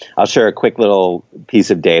 I'll share a quick little piece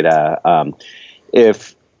of data.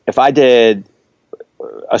 If I did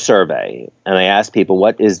a survey and I asked people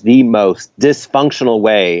what is the most dysfunctional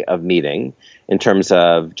way of meeting in terms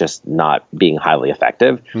of just not being highly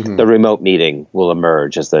effective, the remote meeting will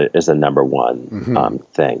emerge as the number one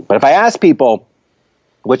thing. But if I ask people,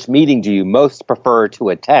 which meeting do you most prefer to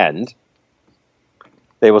attend,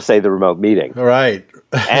 they will say the remote meeting. All right.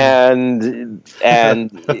 and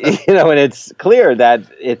it's clear that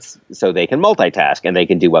it's so they can multitask and they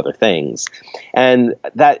can do other things. And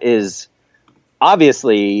that is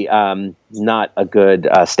obviously not a good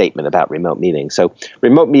statement about remote meetings. So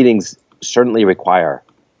remote meetings certainly require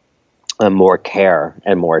more care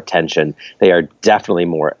and more attention. They are definitely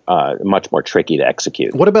much more tricky to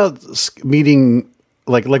execute. What about meeting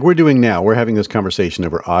like we're doing now? We're having this conversation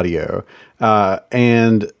over audio,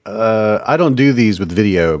 and I don't do these with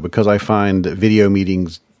video because I find video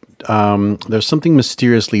meetings there's something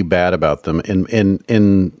mysteriously bad about them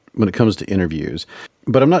in when it comes to interviews.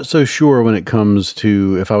 But I'm not so sure when it comes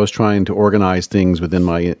to if I was trying to organize things within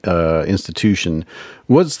my institution.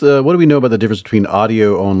 What do we know about the difference between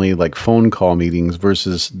audio only, like phone call meetings,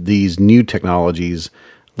 versus these new technologies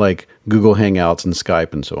like Google Hangouts and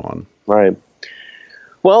Skype and so on? Right.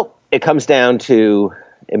 Well, it comes down to,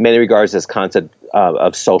 in many regards, this concept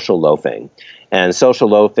of social loafing. And social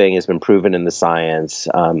loafing has been proven in the science.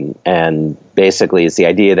 And basically, it's the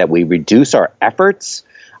idea that we reduce our efforts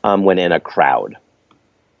when in a crowd.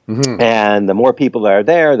 And the more people that are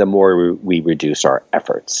there, the more we reduce our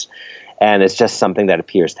efforts. And it's just something that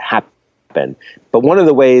appears to happen. But one of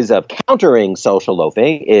the ways of countering social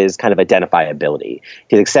loafing is kind of identifiability.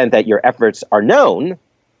 To the extent that your efforts are known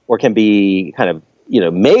or can be kind of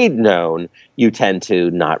made known, you tend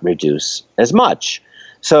to not reduce as much.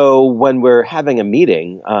 So when we're having a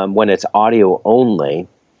meeting, when it's audio only,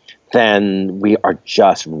 then we are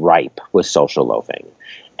just ripe with social loafing.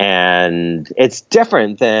 And it's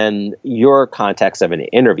different than your context of an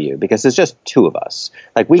interview because it's just two of us.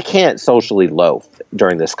 Like, we can't socially loaf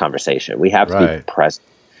during this conversation. We have to be present.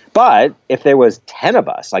 But if there was 10 of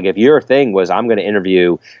us, like if your thing was I'm going to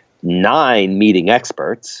interview 9 meeting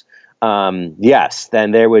experts, yes, then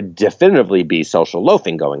there would definitively be social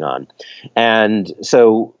loafing going on. And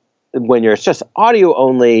so when you're just audio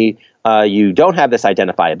only, you don't have this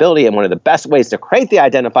identifiability. And one of the best ways to create the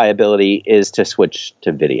identifiability is to switch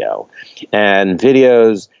to video. And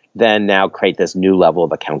videos then now create this new level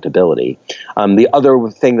of accountability. The other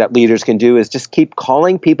thing that leaders can do is just keep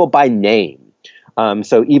calling people by name.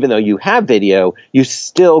 So even though you have video, you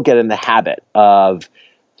still get in the habit of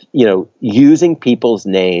using people's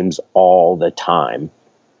names all the time.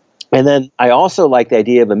 And then I also like the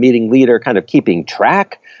idea of a meeting leader kind of keeping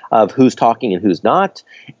track of who's talking and who's not.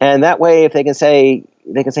 And that way, if they can say,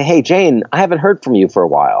 hey, Jane, I haven't heard from you for a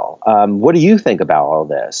while. What do you think about all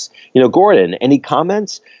this? Gordon, any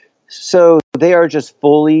comments? So they are just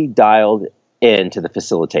fully dialed into the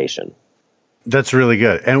facilitation. That's really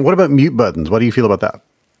good. And what about mute buttons? What do you feel about that?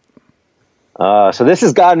 So this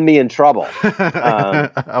has gotten me in trouble.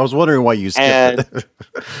 I was wondering why you skipped it.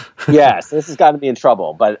 Yes, this has gotten me in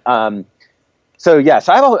trouble. But so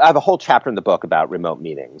I have a whole chapter in the book about remote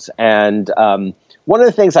meetings. And one of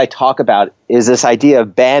the things I talk about is this idea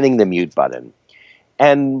of banning the mute button.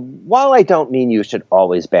 And while I don't mean you should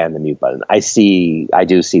always ban the mute button, I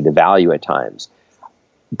do see the value at times.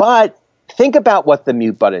 But think about what the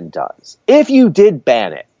mute button does. If you did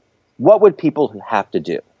ban it, what would people have to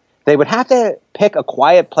do? They would have to pick a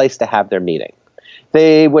quiet place to have their meeting.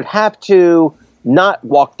 They would have to not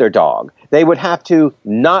walk their dog. They would have to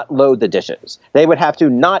not load the dishes. They would have to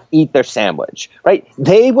not eat their sandwich, right?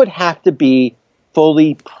 They would have to be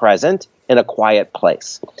fully present in a quiet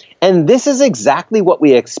place. And this is exactly what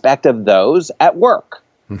we expect of those at work,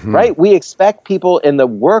 right? We expect people in the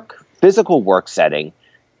physical work setting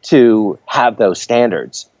to have those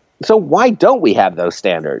standards. So why don't we have those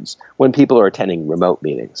standards when people are attending remote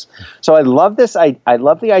meetings? So I love this. I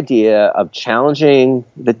love the idea of challenging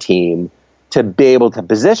the team to be able to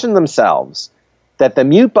position themselves that the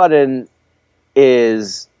mute button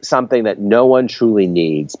is something that no one truly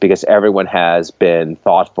needs because everyone has been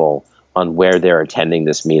thoughtful on where they're attending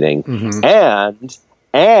this meeting.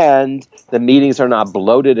 And the meetings are not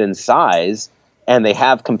bloated in size and they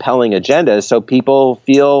have compelling agendas. So people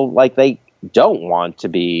feel like they don't want to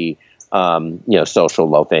be, social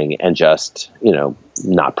loafing and just,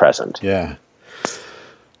 not present. Yeah.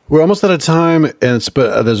 We're almost out of time,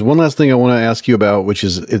 but there's one last thing I want to ask you about, which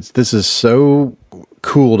is this is so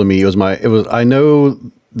cool to me. I know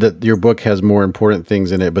that your book has more important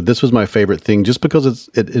things in it, but this was my favorite thing just because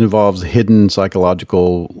it involves hidden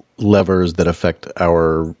psychological levers that affect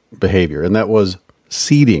our behavior, and that was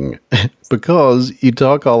seating. Because you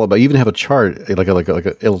talk all about, you even have a chart, like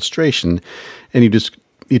an illustration, and you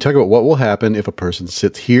talk about what will happen if a person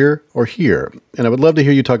sits here or here, and I would love to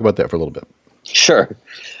hear you talk about that for a little bit. Sure.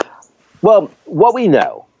 Well, what we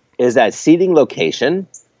know is that seating location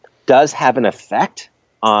does have an effect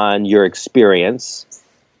on your experience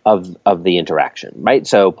of the interaction, right?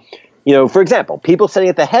 So, for example, people sitting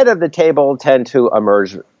at the head of the table tend to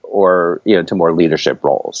emerge to more leadership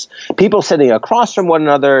roles. People sitting across from one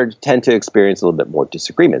another tend to experience a little bit more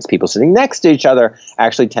disagreements. People sitting next to each other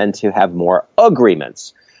actually tend to have more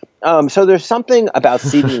agreements. So there's something about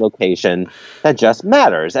seating location that just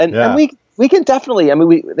matters. And we can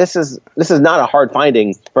definitely, this is not a hard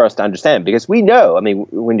finding for us to understand because we know,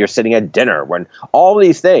 when you're sitting at dinner, when all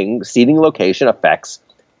these things, seating location affects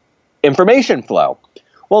information flow.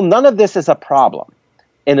 Well, none of this is a problem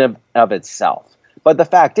in of itself. But the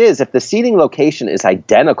fact is, if the seating location is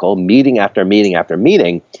identical meeting after meeting after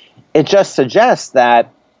meeting, it just suggests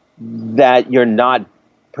that you're not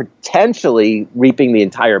potentially reaping the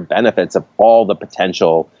entire benefits of all the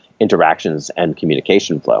potential interactions and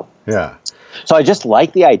communication flow. Yeah. So I just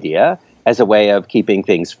like the idea as a way of keeping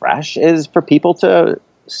things fresh is for people to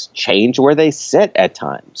change where they sit at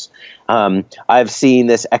times. I've seen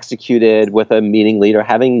this executed with a meeting leader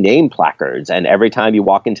having name placards, and every time you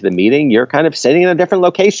walk into the meeting, you're kind of sitting in a different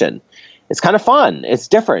location. It's kind of fun. It's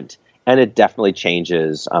different. And it definitely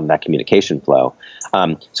changes that communication flow.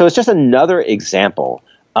 So it's just another example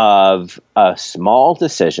of a small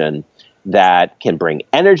decision that can bring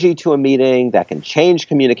energy to a meeting, that can change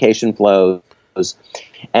communication flows.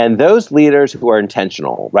 And those leaders who are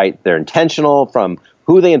intentional, right? They're intentional from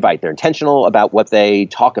who they invite. They're intentional about what they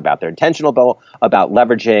talk about. They're intentional about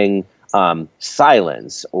leveraging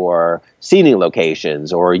silence or seating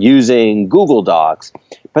locations or using Google Docs.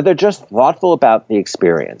 But they're just thoughtful about the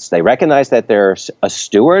experience. They recognize that they're a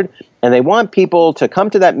steward and they want people to come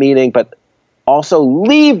to that meeting, but also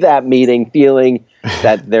leave that meeting feeling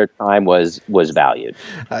that their time was valued.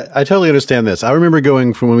 I totally understand this. I remember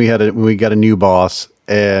going from when we got a new boss,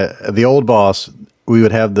 the old boss, we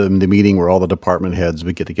would have the meeting where all the department heads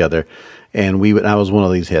would get together, and I was one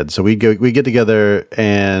of these heads. So we get together,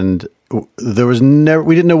 and we didn't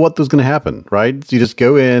know what was going to happen, right? So you just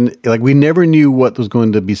go in, like we never knew what was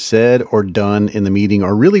going to be said or done in the meeting,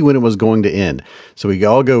 or really when it was going to end. So we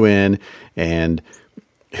all go in, and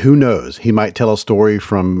who knows? He might tell a story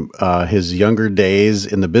from his younger days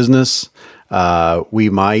in the business. We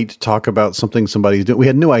might talk about something somebody's doing. We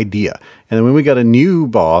had no idea. And then when we got a new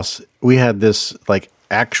boss, we had this like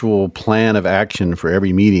actual plan of action for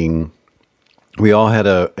every meeting. We all had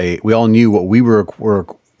we all knew what we were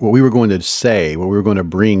going to say, what we were going to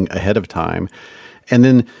bring ahead of time. And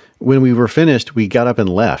then when we were finished, we got up and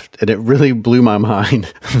left, and it really blew my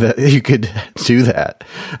mind that you could do that.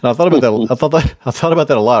 And I thought about that. I thought about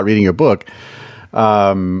that a lot reading your book.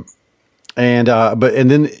 But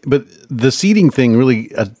the seating thing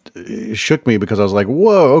really shook me because I was like,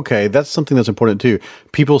 whoa, okay, that's something that's important too.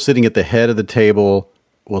 People sitting at the head of the table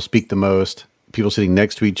will speak the most. People sitting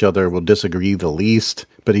next to each other will disagree the least.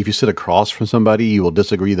 But if you sit across from somebody, you will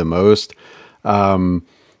disagree the most.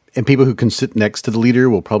 And people who can sit next to the leader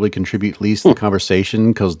will probably contribute least to the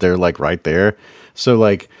conversation because they're like right there. So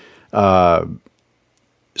like, but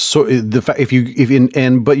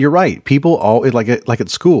you're right. People all like at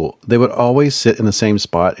school, they would always sit in the same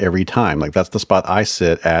spot every time. Like that's the spot I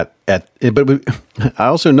sit at. But I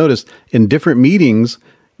also noticed in different meetings,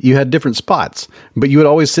 you had different spots, but you would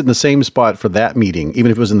always sit in the same spot for that meeting,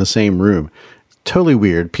 even if it was in the same room. Totally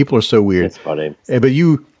weird. People are so weird. It's funny. But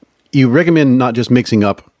you recommend not just mixing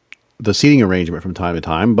up the seating arrangement from time to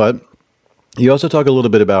time, but you also talk a little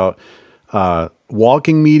bit about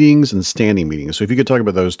walking meetings and standing meetings. So if you could talk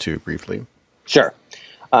about those two briefly. Sure.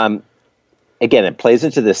 Again, it plays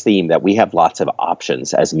into this theme that we have lots of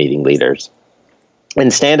options as meeting leaders.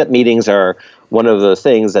 And stand-up meetings are one of those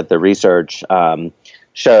things that the research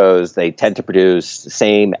shows they tend to produce the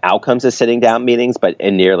same outcomes as sitting down meetings, but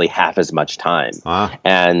in nearly half as much time.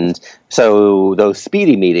 And so those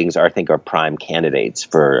speedy meetings, I think, are prime candidates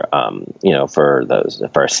for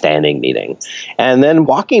for a standing meeting. And then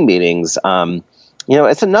walking meetings,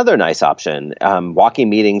 it's another nice option. Walking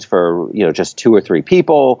meetings for just 2 or 3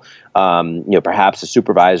 people. Perhaps a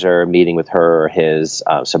supervisor meeting with her or his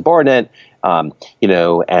subordinate.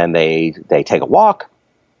 And they take a walk.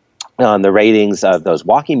 The ratings of those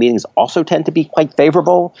walking meetings also tend to be quite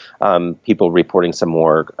favorable. People reporting some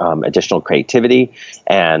more additional creativity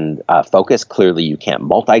and focus. Clearly, you can't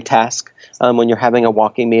multitask when you're having a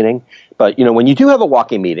walking meeting. But, when you do have a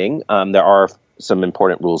walking meeting, there are some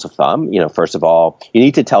important rules of thumb. First of all, you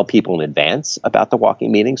need to tell people in advance about the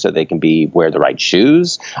walking meeting so they can wear the right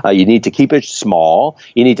shoes. You need to keep it small.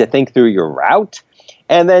 You need to think through your route.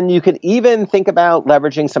 And then you can even think about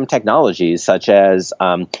leveraging some technologies, such as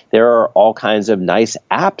there are all kinds of nice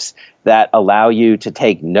apps that allow you to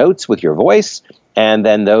take notes with your voice, and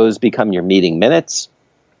then those become your meeting minutes.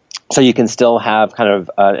 So you can still have kind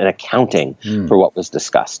of an accounting for what was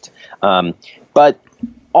discussed. But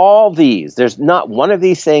all these, there's not one of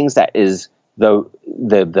these things that is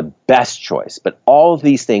the best choice, but all of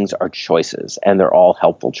these things are choices, and they're all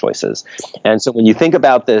helpful choices. And so when you think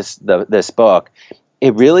about this book,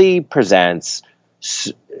 it really presents,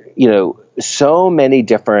 so many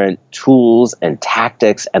different tools and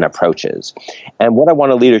tactics and approaches. And what I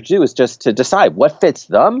want a leader to do is just to decide what fits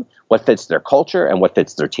them, what fits their culture, and what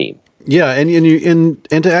fits their team. Yeah, and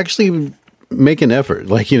to actually make an effort.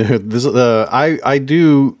 This I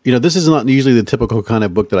do. This is not usually the typical kind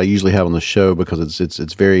of book that I usually have on the show, because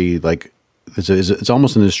it's very it's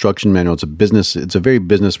almost an instruction manual. It's a very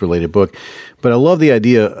business related book. But I love the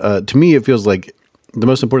idea. To me, it feels like the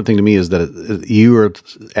most important thing to me is that you are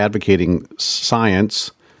advocating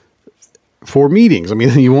science for meetings. I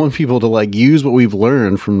mean, you want people to use what we've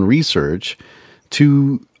learned from research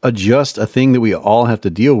to adjust a thing that we all have to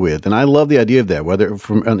deal with. And I love the idea of that, whether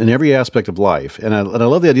in every aspect of life. And I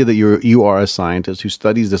love the idea that you are a scientist who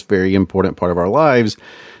studies this very important part of our lives,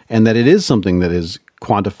 and that it is something that is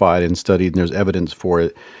quantified and studied, and there's evidence for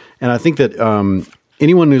it. And I think that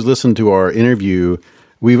anyone who's listened to our interview,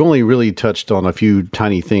 we've only really touched on a few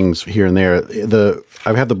tiny things here and there.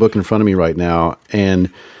 I have the book in front of me right now,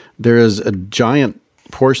 and there is a giant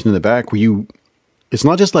portion in the back where it's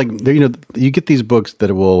not just you get these books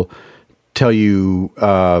that will tell you,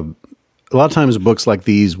 a lot of times books like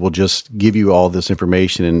these will just give you all this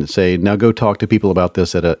information and say, now go talk to people about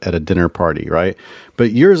this at a dinner party, right?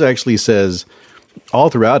 But yours actually says, all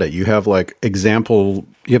throughout it, you have an example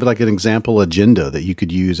agenda that you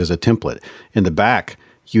could use as a template. In the back,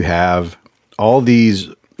 you have all these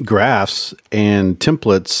graphs and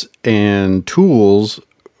templates and tools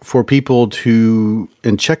for people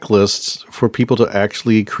and checklists for people to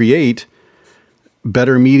actually create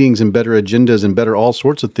better meetings and better agendas and better all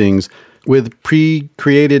sorts of things with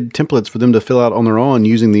pre-created templates for them to fill out on their own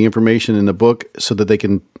using the information in the book so that they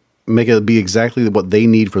can make it be exactly what they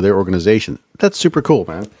need for their organization. That's super cool,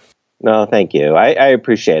 man. No, thank you. I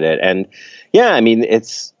appreciate it. And yeah, I mean,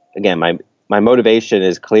 it's, again, my motivation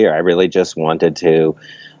is clear. I really just wanted to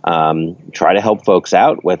try to help folks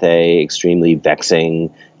out with a extremely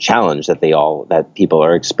vexing challenge that people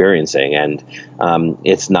are experiencing. And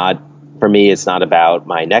it's not about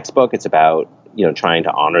my next book. It's about, trying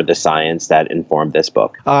to honor the science that informed this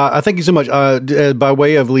book. I thank you so much. By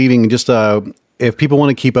way of leaving, just if people want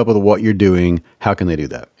to keep up with what you're doing, how can they do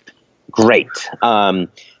that? Great.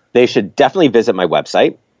 They should definitely visit my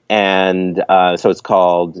website. And so it's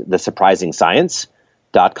called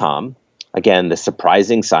thesurprisingscience.com. Again,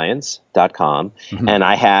 thesurprisingscience.com. Mm-hmm. And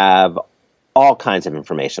I have all kinds of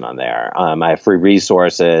information on there. I have free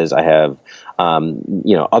resources. I have,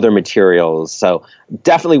 other materials. So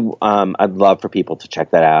definitely, I'd love for people to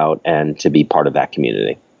check that out and to be part of that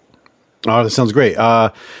community. Oh, that sounds great.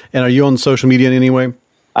 And are you on social media in any way?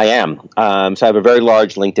 I am. So I have a very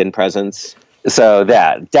large LinkedIn presence. So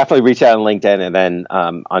definitely reach out on LinkedIn, and then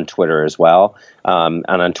on Twitter as well. And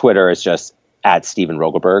on Twitter, it's just at Steven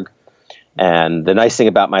Rogelberg. And the nice thing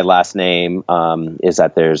about my last name is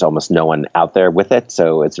that there's almost no one out there with it.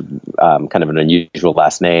 So it's kind of an unusual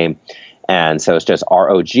last name. And so it's just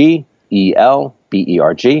Rogelberg.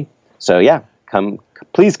 So yeah,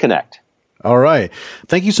 please connect. All right.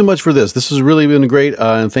 Thank you so much for this. This has really been great.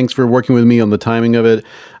 And thanks for working with me on the timing of it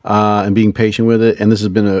and being patient with it. And this has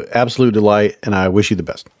been an absolute delight. And I wish you the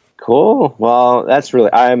best. Cool. Well,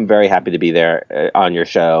 I'm very happy to be there on your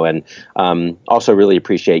show, and also really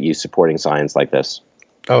appreciate you supporting science like this.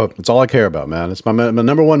 Oh, it's all I care about, man. It's my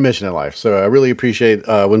number one mission in life. So I really appreciate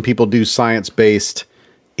when people do science-based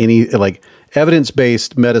any like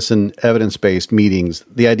evidence-based medicine, evidence-based meetings.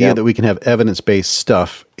 The idea that we can have evidence-based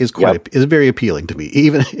stuff is is very appealing to me.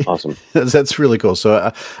 Even awesome. That's really cool.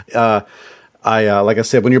 So, I like I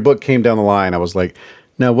said, when your book came down the line, I was like,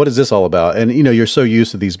 now what is this all about? And you're so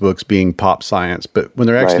used to these books being pop science, but when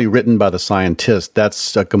they're actually written by the scientists,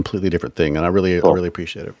 that's a completely different thing. And I really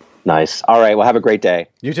appreciate it. Nice. All right. Well, have a great day.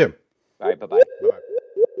 You too. All right. Bye-bye.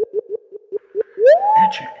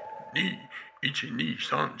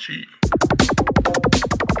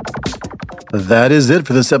 That is it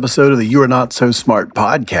for this episode of the You Are Not So Smart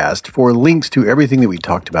podcast. For links to everything that we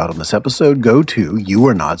talked about on this episode, go to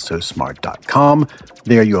youarenotsosmart.com.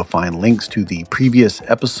 There you'll find links to the previous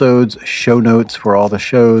episodes, show notes for all the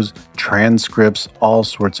shows, transcripts, all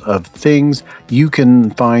sorts of things. You can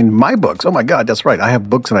find my books. Oh my God, that's right. I have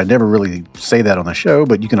books and I never really say that on the show,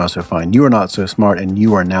 but you can also find You Are Not So Smart and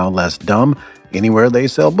You Are Now Less Dumb anywhere they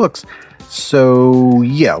sell books. So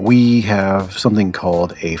yeah, we have something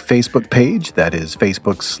called a Facebook page. That is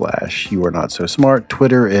Facebook/You Are Not So Smart.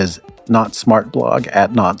 Twitter is Not Smart Blog,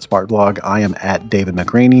 at Not Smart Blog. I am at David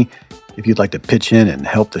McRaney. If you'd like to pitch in and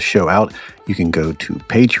help the show out, you can go to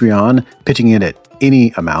Patreon. Pitching in at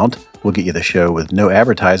any amount will get you the show with no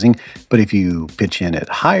advertising. But if you pitch in at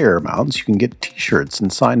higher amounts, you can get t-shirts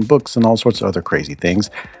and signed books and all sorts of other crazy things.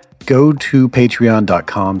 Go to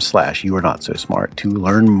patreon.com/You Are Not So Smart to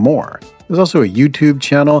learn more. There's also a YouTube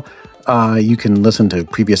channel. You can listen to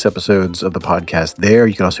previous episodes of the podcast there.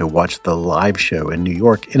 You can also watch the live show in New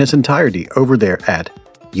York in its entirety over there at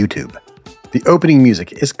YouTube. The opening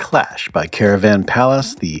music is Clash by Caravan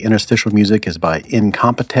Palace. The interstitial music is by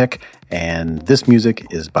Incompetech. And this music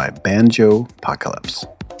is by Banjo Apocalypse.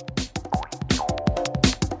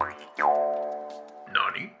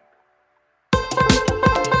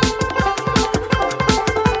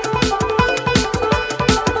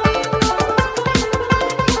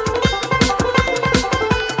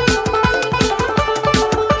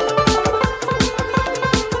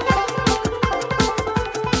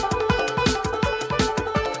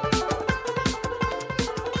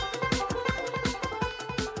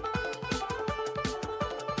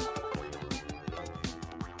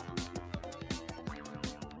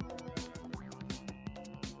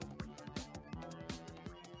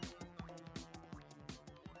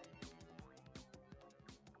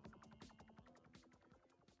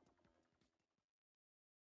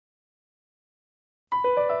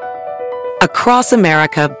 Across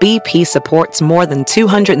America, BP supports more than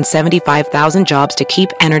 275,000 jobs to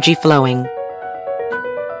keep energy flowing.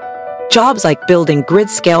 Jobs like building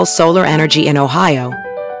grid-scale solar energy in Ohio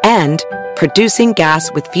and producing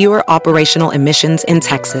gas with fewer operational emissions in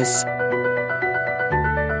Texas.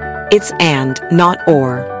 It's and, not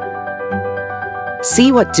or.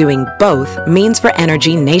 See what doing both means for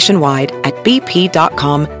energy nationwide at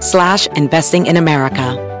bp.com/investing in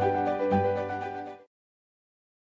America.